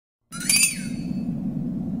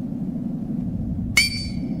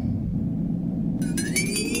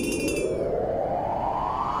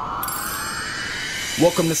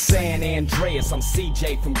Welcome to San Andreas, I'm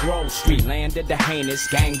CJ from Grove Street. Land of the heinous,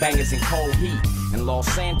 gangbangers in cold heat. In Los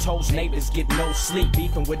Santos, neighbors get no sleep.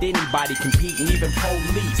 Beefing with anybody, competing, even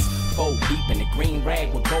police. Four deep in the green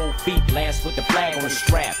rag with gold feet. Last with the flag on the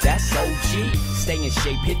strap, that's OG. Stay in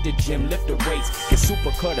shape, hit the gym, lift the weights. Get super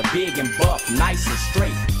cutter, big and buff, nice and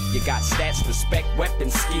straight. You got stats, respect, weapon,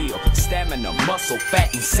 skill, stamina, muscle,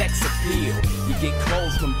 fat, and sex appeal. You get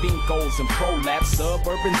clothes from Binkos and Prolapse,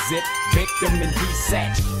 suburban zip, victim and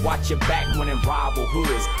desatch. Watch your back when in rival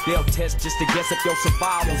hoods. They'll test just to guess if your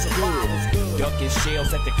survival's good. Ducking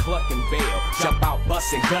shells at the cluck and bell. Jump out,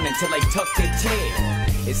 busting, gun until they tuck their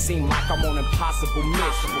tail. It seemed like I'm on impossible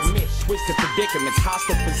missions. Twisted predicaments,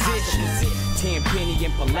 hostile positions. Tenpenny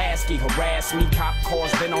and Pulaski harass me. Cop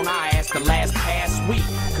cars been on our ass the last past week.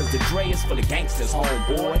 Cause the Dre is for the gangsters,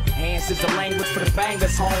 homeboy. Hands is the language for the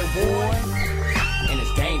bangers, homeboy. And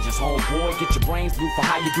it's dangerous, homeboy. Get your brains blue for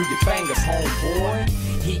how you do your fingers, homeboy.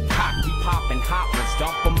 Heat cock, we poppin' hot ones.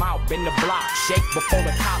 Dump them out, bend the block. Shake before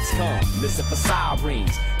the cops come. Listen for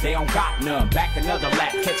sirens, they don't got none. Back another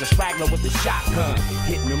lap, catch a straggler with the shotgun.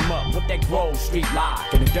 Hitting them up with that Grove Street lock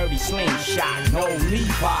and a dirty slingshot. No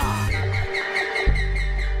Levi.